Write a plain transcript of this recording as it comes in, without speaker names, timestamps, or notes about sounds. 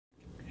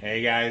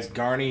Hey guys,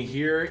 Garney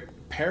here,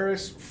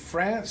 Paris,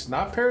 France,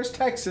 not Paris,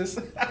 Texas.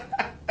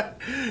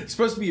 It's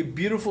supposed to be a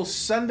beautiful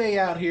Sunday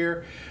out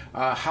here.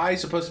 High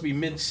supposed to be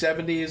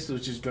mid-70s,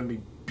 which is going to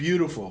be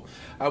beautiful.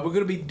 We're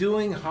going to be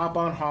doing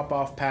hop-on,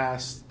 hop-off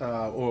pass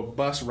or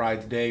bus ride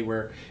today,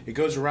 where it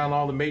goes around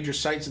all the major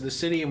sites of the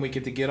city, and we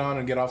get to get on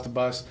and get off the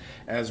bus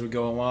as we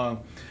go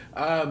along.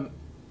 The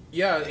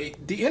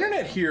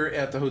internet here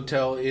at the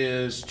hotel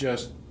is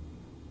just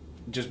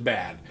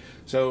bad.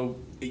 So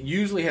it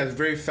usually has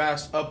very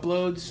fast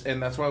uploads,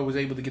 and that's why I was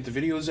able to get the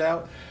videos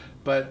out.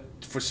 But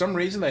for some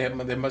reason,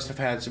 they must have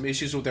had some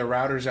issues with their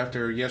routers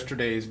after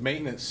yesterday's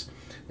maintenance.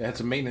 They had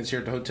some maintenance here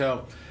at the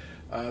hotel.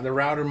 The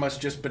router must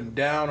have just been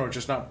down or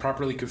just not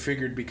properly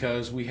configured,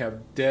 because we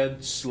have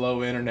dead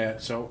slow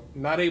internet. So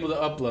not able to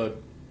upload.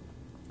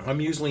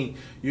 I'm usually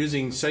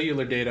using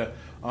cellular data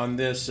on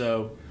this,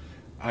 so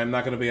I'm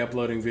not going to be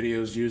uploading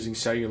videos using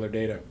cellular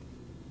data.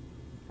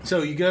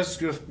 So you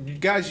guys, you're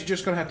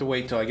just going to have to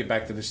wait till I get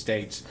back to the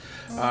States.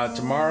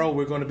 Tomorrow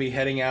we're going to be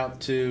heading out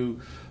to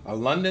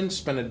London,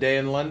 spend a day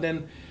in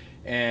London,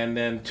 and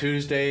then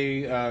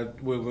Tuesday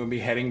we're going to be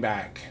heading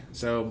back.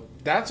 So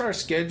that's our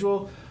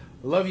schedule.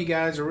 Love you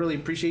guys. I really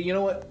appreciate it. You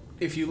know what?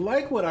 If you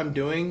like what I'm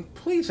doing,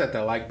 please hit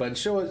that like button.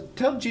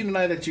 Tell Gene and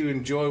I that you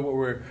enjoy what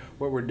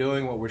we're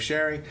doing, what we're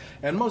sharing,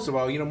 and most of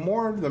all,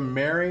 more the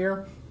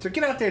merrier. So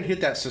get out there and hit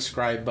that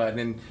subscribe button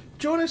and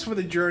join us for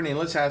the journey, and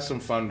let's have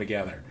some fun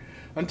together.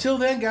 Until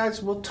then,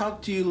 guys, we'll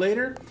talk to you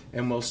later,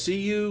 and we'll see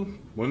you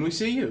when we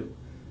see you.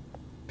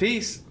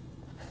 Peace.